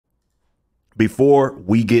Before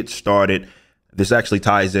we get started, this actually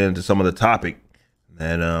ties into some of the topic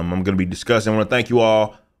that I'm going to be discussing. I want to thank you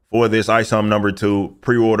all for this ISOM #2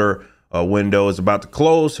 pre-order window is about to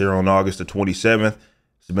close here on August the 27th.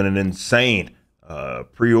 It's been an insane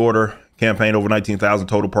pre-order campaign, over 19,000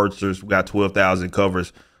 total purchasers. We got 12,000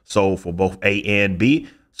 covers sold for both A and B.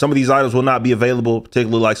 Some of these items will not be available,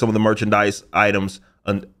 particularly like some of the merchandise items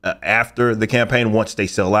after the campaign once they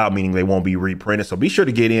sell out, meaning they won't be reprinted. So be sure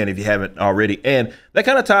to get in if you haven't already. And that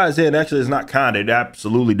kind of ties in, actually it's not kind of, it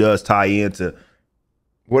absolutely does tie into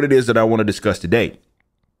what it is that I want to discuss today.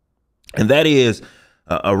 And that is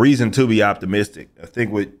a reason to be optimistic. I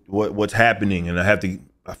think with what's happening, and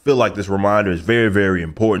I feel like this reminder is very, very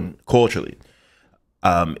important culturally.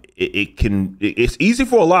 It's easy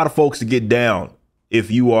for a lot of folks to get down if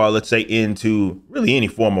you are, let's say, into really any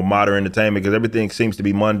form of modern entertainment, because everything seems to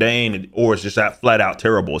be mundane or it's just flat out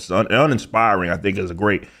terrible. It's uninspiring, I think, is a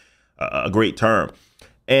great term.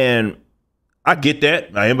 And I get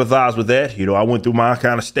that. I empathize with that. You know, I went through my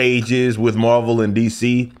kind of stages with Marvel and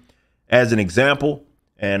DC as an example.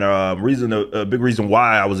 And a big reason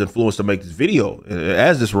why I was influenced to make this video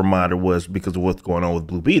as this reminder was because of what's going on with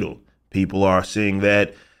Blue Beetle. People are seeing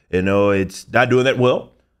that, you know, it's not doing that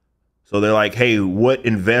well. So they're like, hey, what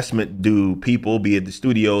investment do people, be it the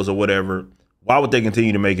studios or whatever, why would they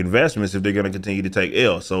continue to make investments if they're going to continue to take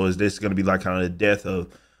L? So is this going to be like kind of the death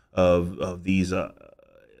of these, let's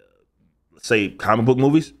say, comic book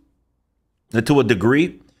movies? And to a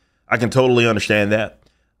degree, I can totally understand that.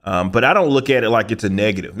 But I don't look at it like it's a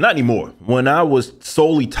negative. Not anymore. When I was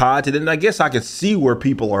solely tied to it, and I guess I can see where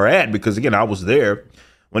people are at because, again, I was there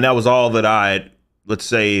when that was all that I, let's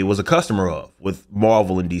say, was a customer of with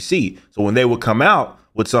Marvel and DC. So when they would come out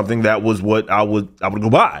with something, that was what I would go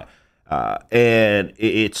buy. And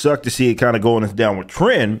it sucked to see it kind of go in this downward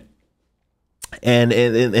trend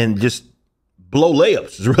and just blow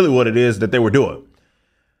layups is really what it is that they were doing.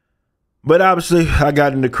 But obviously, I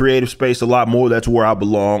got into creative space a lot more. That's where I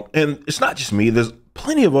belong. And it's not just me. There's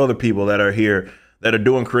plenty of other people that are here that are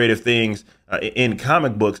doing creative things in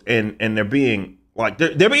comic books, and they're being like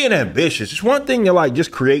they're being ambitious. It's one thing to like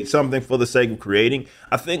just create something for the sake of creating.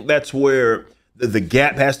 I think that's where the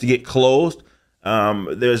gap has to get closed.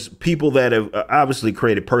 There's people that have obviously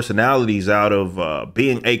created personalities out of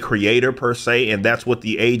being a creator per se, and that's what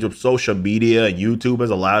the age of social media and YouTube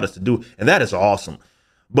has allowed us to do, and that is awesome.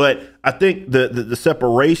 But I think the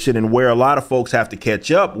separation and where a lot of folks have to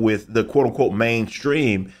catch up with the quote unquote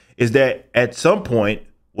mainstream is that at some point,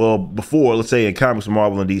 well, before, let's say in comics,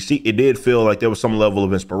 Marvel and DC, it did feel like there was some level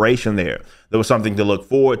of inspiration there. There was something to look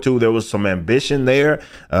forward to. There was some ambition there.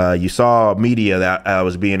 You saw media that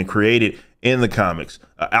was being created in the comics,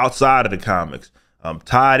 outside of the comics,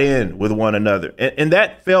 tied in with one another. And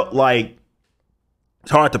that felt like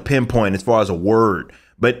it's hard to pinpoint as far as a word.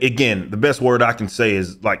 But again, the best word I can say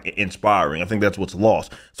is like inspiring. I think that's what's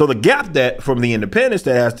lost. So the gap that from the independence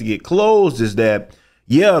that has to get closed is that,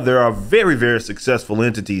 yeah, there are very, very successful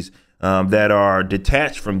entities that are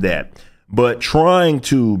detached from that. But trying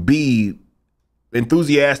to be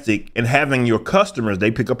enthusiastic and having your customers,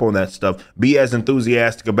 they pick up on that stuff, be as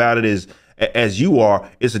enthusiastic about it as you are,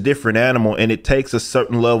 is a different animal. And it takes a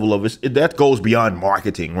certain level of it. That goes beyond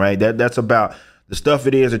marketing, right? That's about the stuff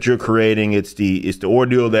it is that you're creating. It's the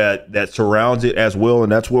ordeal that surrounds it as well.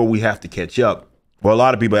 And that's where we have to catch up. Well, a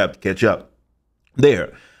lot of people have to catch up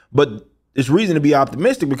there. But it's reason to be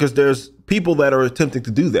optimistic because there's people that are attempting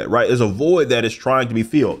to do that, right? There's a void that is trying to be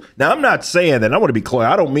filled. Now, I'm not saying that. I want to be clear.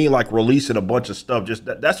 I don't mean like releasing a bunch of stuff. Just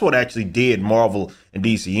that's what actually did Marvel and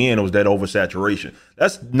DC in. It was that oversaturation.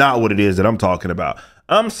 That's not what it is that I'm talking about.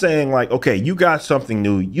 I'm saying like, okay, you got something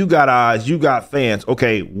new. You got eyes. You got fans.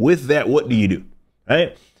 Okay, with that, what do you do?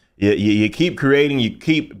 Right? You keep creating, you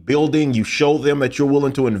keep building, you show them that you're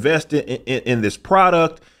willing to invest in this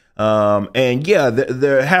product. And yeah,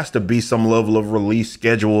 there has to be some level of release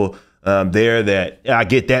schedule there that I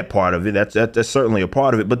get that part of it. That's certainly a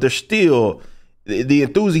part of it. But there's still the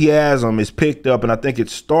enthusiasm is picked up. And I think it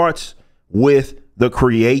starts with the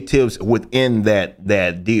creatives within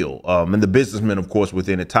that deal and the businessmen, of course,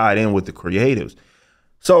 within it, tied in with the creatives.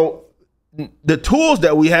 So the tools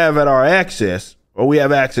that we have at our access, or we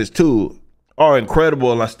have access to, are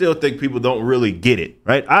incredible. And I still think people don't really get it,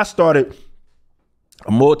 right? I started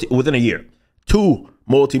within a year, 2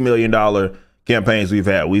 multi-million-dollar campaigns we've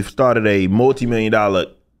had. We've started a multi-million-dollar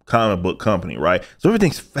comic book company, right? So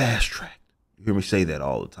everything's fast-tracked. You hear me say that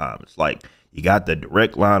all the time. It's like you got the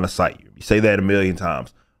direct line of sight. You say that a million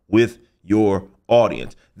times with your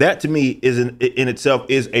audience. That to me is in itself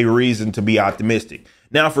is a reason to be optimistic.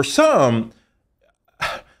 Now, for some,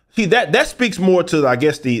 See, that speaks more to, I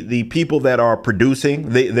guess, the people that are producing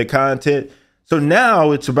the content. So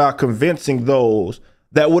now it's about convincing those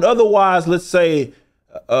that would otherwise, let's say,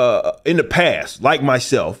 in the past, like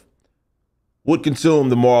myself, would consume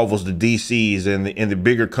the Marvels, the DCs, and the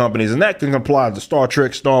bigger companies, and that can apply to Star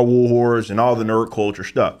Trek, Star Wars, and all the nerd culture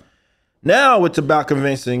stuff. Now it's about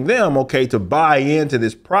convincing them, okay, to buy into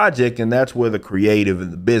this project, and that's where the creative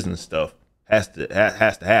and the business stuff has to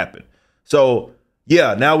happen. So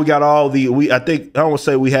yeah, now we got all I think I don't want to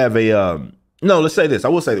say we have let's say this. I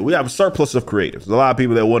will say that we have a surplus of creatives. There's a lot of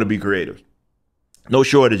people that want to be creatives. No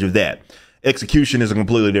shortage of that. Execution is a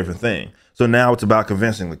completely different thing. So now it's about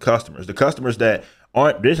convincing the customers. The customers that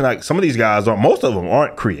aren't, there's like some of these guys are, most of them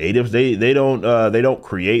aren't creatives. They don't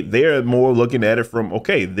create. They're more looking at it from,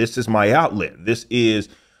 okay, this is my outlet. This is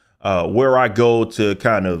where I go to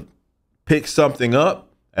kind of pick something up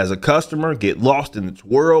as a customer, get lost in its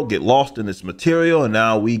world, get lost in its material, and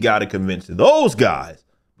now we got to convince those guys,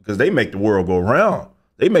 because they make the world go round.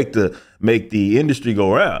 They make the industry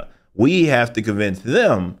go round. We have to convince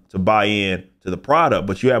them to buy in to the product,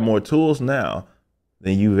 but you have more tools now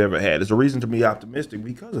than you've ever had. There's a reason to be optimistic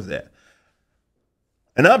because of that.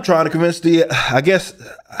 And I'm trying to convince I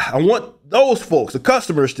want those folks, the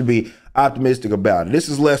customers, to be optimistic about it. This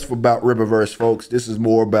is less about Rippaverse folks. This is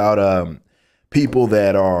more about people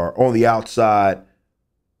that are on the outside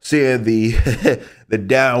seeing the the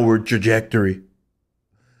downward trajectory,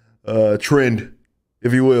 trend,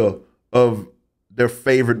 if you will, of their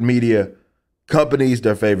favorite media companies,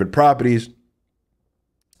 their favorite properties.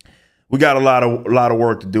 We got a lot of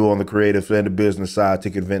work to do on the creative and the business side to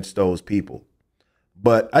convince those people.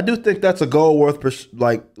 But I do think that's a goal worth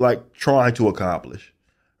like trying to accomplish,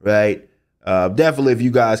 right? Definitely, if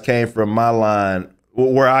you guys came from my line,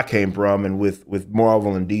 where I came from, and with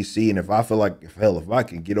Marvel and DC, and if I feel like, if I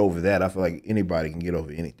can get over that, I feel like anybody can get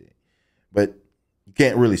over anything. But you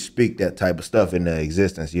can't really speak that type of stuff into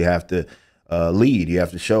existence. You have to lead. You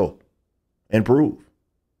have to show and prove.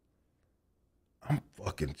 I'm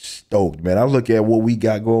fucking stoked, man. I look at what we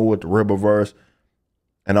got going with the Rippaverse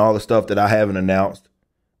and all the stuff that I haven't announced,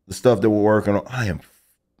 the stuff that we're working on.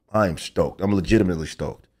 I am stoked. I'm legitimately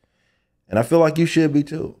stoked. And I feel like you should be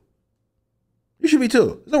too. You should be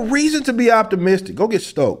too. There's no reason to be optimistic. Go get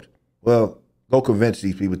stoked. Well, go convince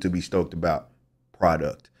these people to be stoked about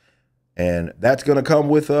product. And that's going to come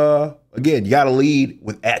with, again, you got to lead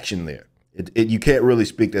with action there. You can't really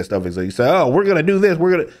speak that stuff. So you say, oh, we're going to do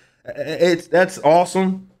this. That's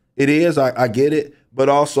awesome. It is. I get it. But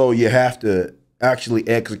also you have to actually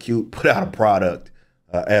execute, put out a product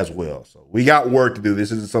as well. So we got work to do.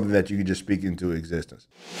 This isn't something that you can just speak into existence.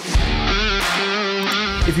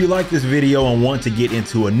 If you like this video and want to get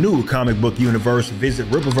into a new comic book universe, visit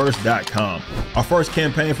Rippaverse.com. Our first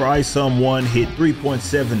campaign for ISOM 1 hit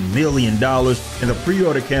 $3.7 million, and the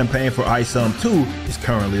pre-order campaign for ISOM 2 is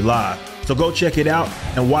currently live. So go check it out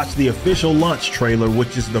and watch the official launch trailer,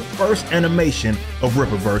 which is the first animation of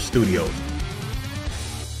Rippaverse Studios.